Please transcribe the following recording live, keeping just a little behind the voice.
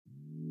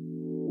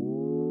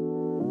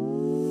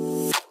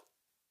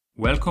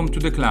Welcome to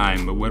The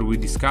Climb, where we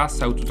discuss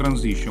how to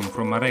transition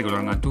from a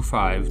regular 9 to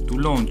 5 to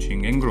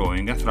launching and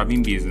growing a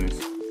thriving business.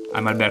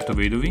 I'm Alberto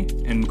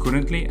Vedovi, and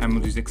currently I'm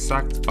on this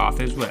exact path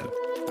as well.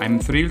 I'm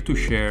thrilled to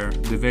share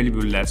the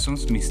valuable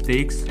lessons,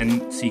 mistakes,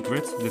 and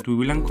secrets that we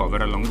will uncover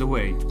along the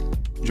way.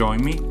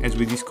 Join me as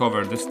we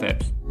discover the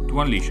steps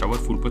to unleash our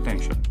full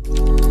potential.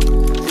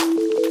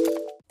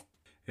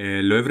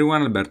 Hello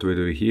everyone, Alberto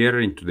Vedovi here.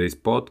 In today's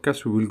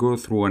podcast, we will go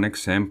through an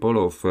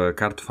example of a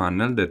cart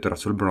funnel that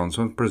Russell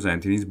Brunson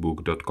presents in his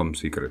book .com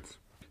Secrets.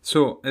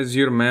 So, as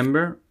you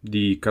remember,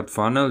 the cart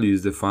funnel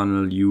is the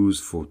funnel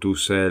used to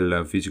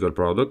sell physical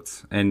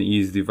products and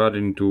is divided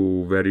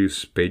into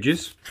various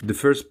pages. The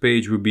first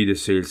page would be the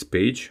sales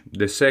page,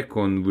 the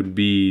second would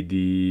be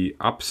the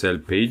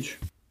upsell page,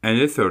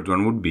 and the third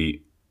one would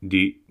be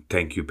the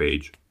thank you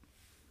page.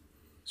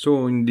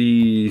 So in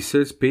the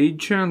sales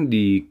page,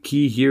 the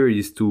key here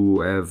is to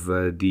have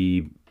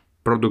the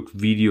product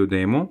video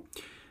demo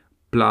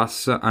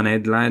plus an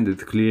headline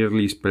that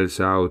clearly spells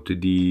out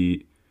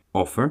the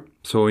offer.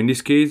 So in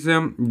this case,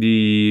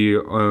 the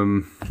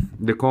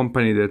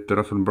company that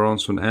Russell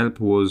Brunson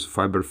helped was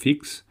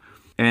FiberFix,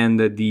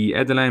 and the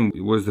headline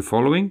was the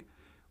following: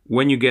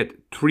 when you get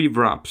 3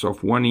 wraps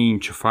of 1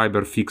 inch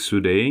FiberFix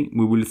today,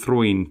 we will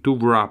throw in 2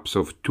 wraps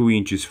of 2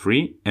 inches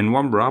free and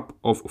 1 wrap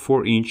of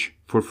 4 inch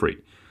for free.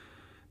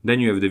 Then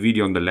you have the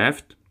video on the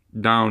left.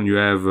 Down you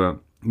have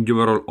the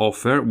overall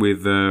offer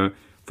with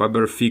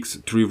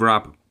FiberFix 3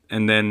 wrap,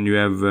 and then you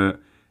have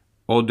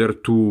other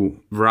 2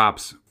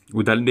 wraps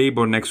with a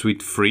label next to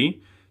it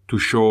free to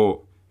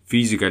show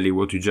physically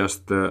what you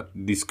just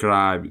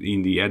described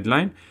in the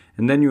headline.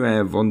 And then you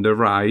have on the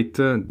right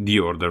the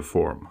order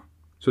form.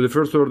 So the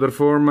first order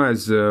form,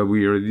 as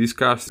we already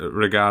discussed,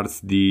 regards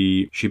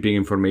the shipping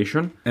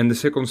information. And the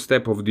second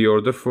step of the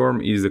order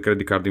form is the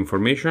credit card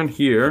information.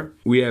 Here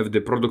we have the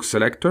product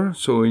selector.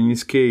 So in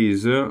this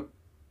case,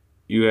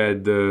 you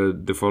had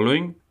the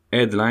following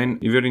headline,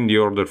 either in the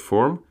order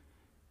form: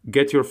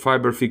 get your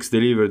FiberFix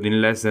delivered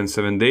in less than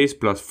 7 days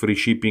plus free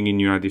shipping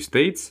in United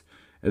States.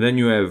 And then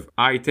you have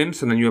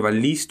items, and then you have a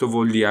list of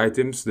all the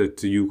items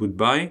that you could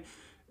buy.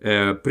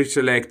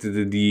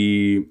 Pre-selected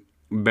the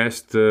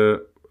best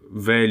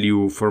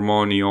value for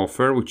money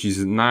offer, which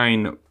is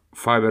 9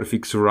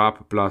 FiberFix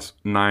wrap plus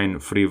 9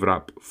 free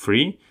wrap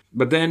free.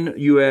 But then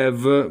you have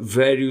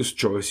various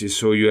choices.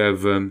 So you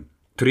have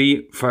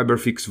 3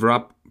 FiberFix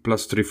wrap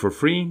plus 3 for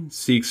free,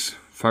 6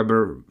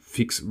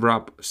 FiberFix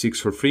wrap 6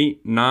 for free,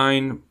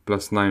 9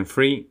 plus 9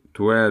 free,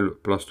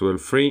 12 plus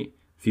 12 free,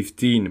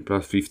 15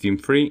 plus 15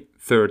 free,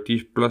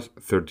 30 plus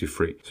 30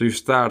 free. So you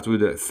start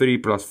with 3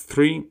 plus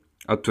 3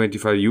 at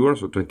 25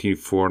 euros or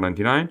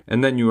 24.99,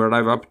 and then you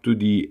arrive up to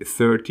the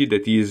 30,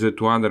 that is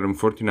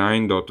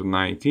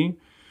 249.90,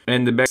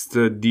 and the best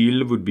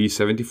deal would be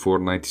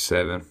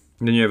 74.97.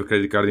 Then you have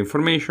credit card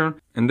information,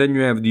 and then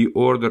you have the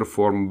order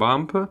form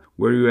bump,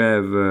 where you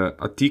have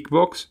a tick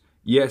box: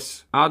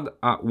 yes, add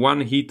a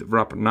 1 heat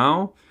wrap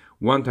now,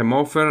 one-time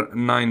offer,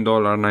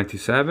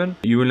 $9.97.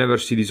 You will never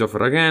see this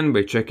offer again.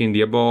 By checking the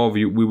above,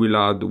 we will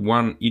add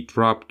 1 heat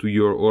wrap to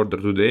your order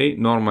today,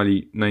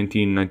 normally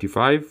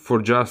 $19.95,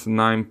 for just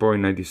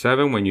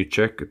 $9.97 when you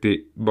check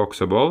the box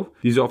above.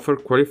 This offer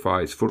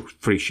qualifies for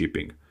free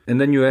shipping. And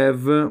then you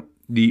have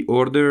the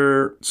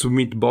order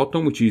submit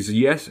button, which is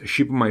yes,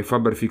 ship my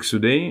FiberFix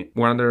today,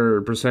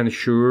 100%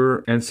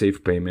 sure and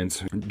safe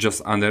payments,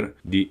 just under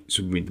the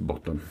submit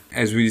button.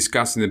 As we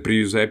discussed in the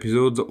previous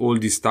episode, all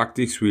these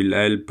tactics will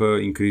help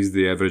increase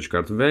the average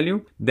cart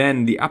value.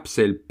 Then the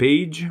upsell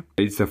page,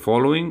 it's the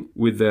following,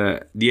 with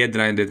the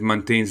headline that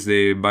maintains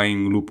the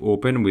buying loop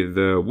open with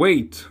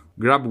wait,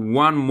 grab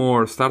 1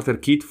 more starter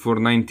kit for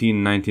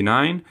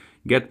 $19.99.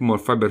 Get more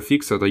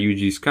FiberFix at a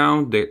huge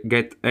discount,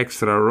 get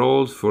extra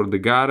rolls for the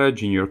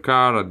garage, in your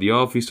car, at the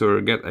office,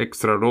 or get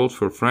extra rolls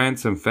for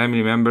friends and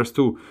family members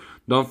too.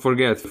 Don't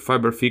forget,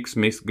 FiberFix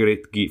makes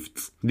great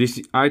gifts.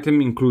 This item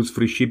includes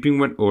free shipping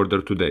when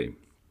ordered today.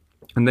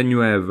 And then you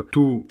have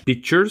 2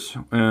 pictures.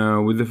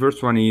 With the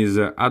first one is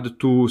add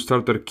 2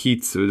 starter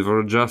kits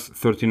for just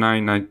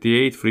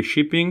 $39.98 free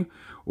shipping,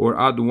 or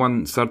add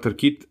 1 starter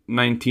kit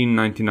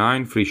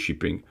 $19.99 free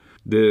shipping.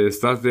 The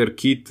starter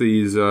kit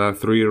is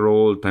 3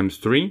 roll times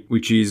 3,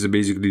 which is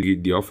basically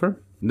the offer.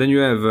 Then you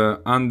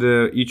have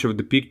under each of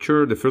the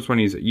picture, the first one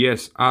is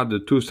yes, add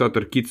 2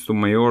 starter kits to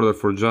my order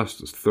for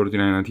just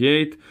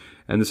 $39.98.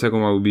 And the second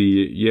one will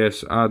be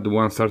yes, add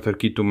 1 starter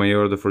kit to my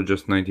order for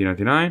just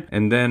 $19.99.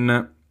 And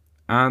then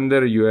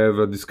under you have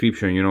a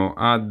description,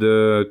 add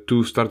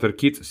 2 starter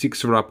kits,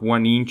 6 wrap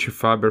 1 inch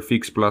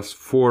FiberFix plus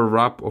 4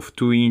 wrap of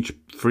 2 inch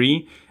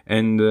free,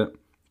 and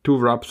 2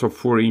 wraps of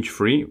 4 inch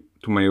free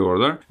to my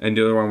order. And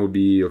the other one would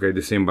be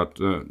the same, but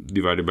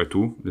divided by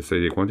 2, let's say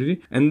the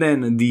quantity. And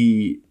then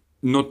the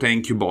no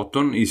thank you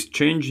button is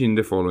changed in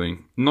the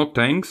following: no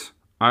thanks,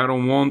 I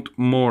don't want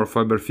more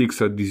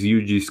FiberFix at this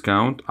huge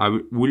discount, I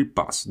will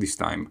pass this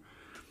time.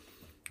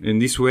 In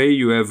this way,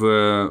 you have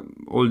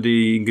all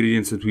the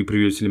ingredients that we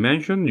previously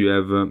mentioned. You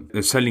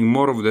have selling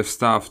more of the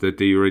stuff that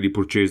they already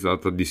purchased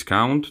at a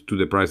discount to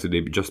the price that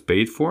they just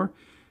paid for.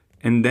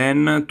 and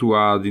then to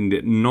add in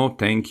the no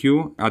thank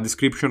you a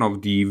description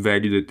of the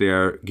value that they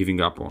are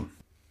giving up on.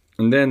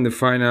 And then the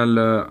final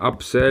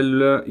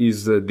upsell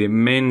is the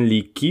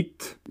manly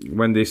kit.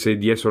 When they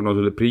said yes or no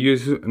to the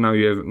previous,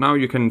 now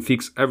you can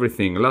fix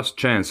everything. Last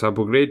chance,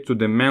 upgrade to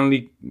the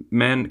manly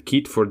man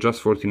kit for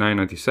just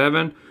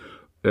 $49.97.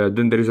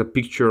 Then there is a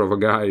picture of a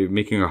guy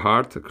making a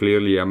heart,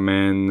 clearly a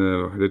man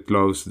that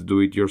loves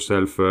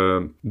do-it-yourself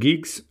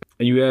gigs.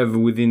 And you have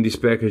within this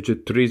package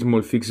 3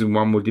 small fixes,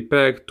 1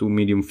 multi-pack, 2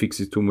 medium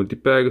fixes, 2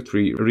 multi-pack,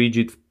 3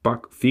 rigid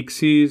pack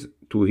fixes,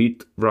 2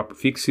 heat wrap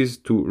fixes,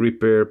 2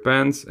 repair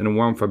pants, and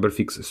 1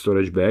 Fiberfix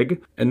storage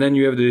bag. And then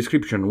you have the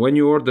description. When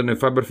you order a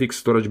Fiberfix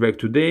storage bag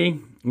today,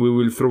 we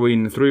will throw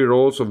in 3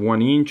 rolls of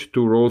 1 inch,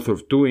 2 rolls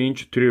of 2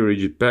 inch, 3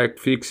 rigid pack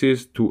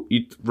fixes, 2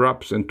 heat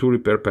wraps, and 2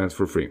 repair pants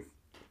for free.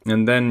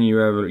 And then you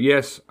have,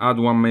 yes, add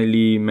 1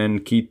 melee man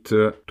kit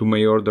to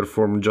my order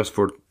form just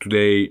for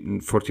today,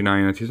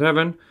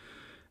 $49.97.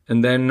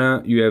 And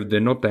then you have the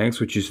no thanks,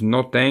 which is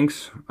no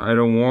thanks, I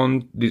don't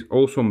want this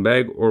awesome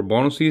bag or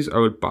bonuses, I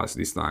will pass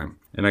this time.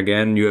 And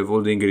again, you have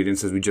all the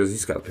ingredients as we just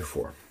discussed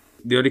before.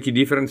 The only key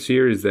difference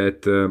here is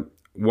that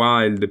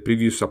while the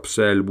previous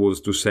upsell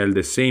was to sell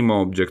the same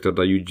object at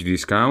a huge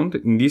discount,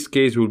 in this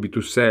case will be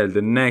to sell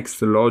the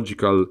next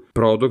logical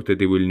product that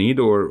they will need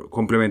or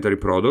complementary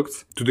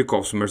products to the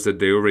customers that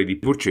they already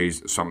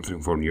purchased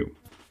something from you.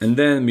 And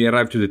then we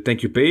arrive to the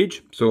thank you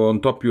page. So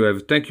on top you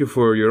have thank you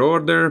for your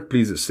order,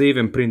 please save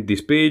and print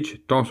this page,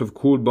 tons of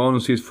cool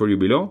bonuses for you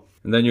below.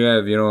 And then you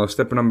have,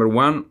 step number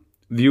 1,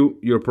 view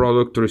your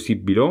product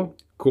receipt below,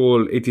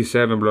 call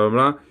 87 blah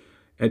blah blah,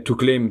 and to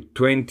claim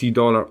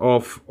 $20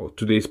 off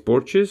today's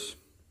purchase.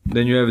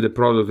 Then you have the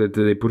product that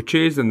they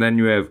purchased, and then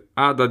you have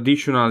add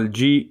additional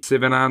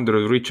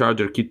G700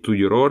 recharger kit to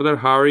your order,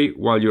 hurry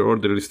while your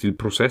order is still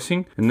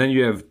processing. And then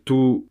you have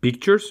 2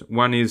 pictures,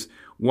 one is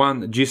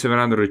 1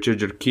 G700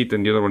 recharger kit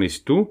and the other one is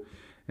 2.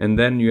 And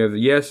then you have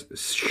yes,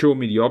 show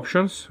me the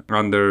options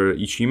under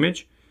each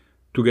image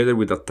together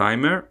with a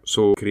timer,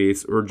 so it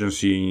creates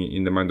urgency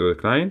in the mind of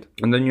the client.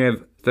 And then you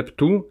have step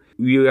 2,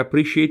 we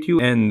appreciate you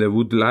and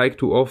would like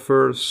to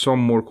offer some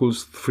more cool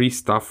free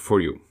stuff for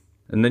you.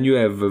 And then you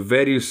have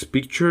various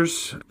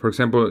pictures. For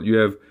example, you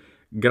have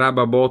grab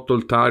a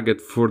bottle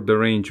target for the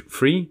range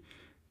free,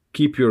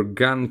 keep your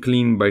gun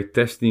clean by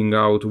testing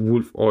out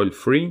wolf oil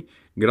free,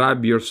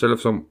 grab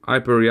yourself some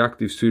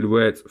hyperreactive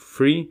silhouettes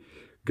free,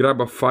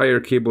 grab a fire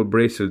cable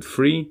bracelet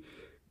free,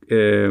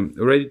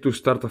 ready to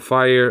start a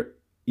fire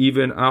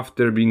even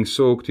after being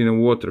soaked in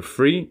water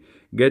free,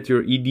 get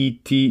your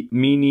EDT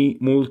mini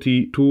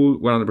multi-tool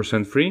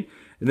 100% free.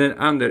 And then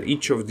under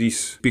each of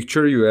these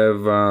pictures you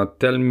have a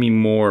tell me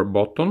more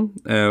button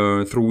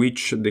through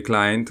which the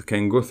client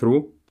can go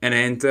through and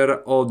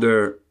enter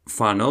other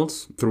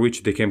funnels through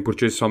which they can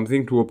purchase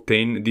something to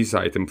obtain this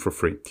item for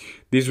free.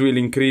 This will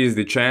increase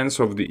the chance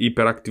of the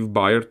hyperactive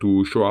buyer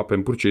to show up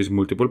and purchase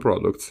multiple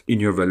products in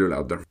your value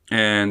ladder.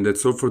 And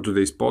that's all for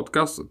today's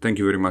podcast. Thank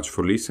you very much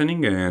for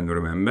listening, and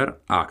remember,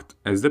 act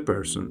as the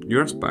person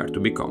you aspire to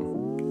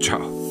become.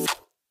 Ciao!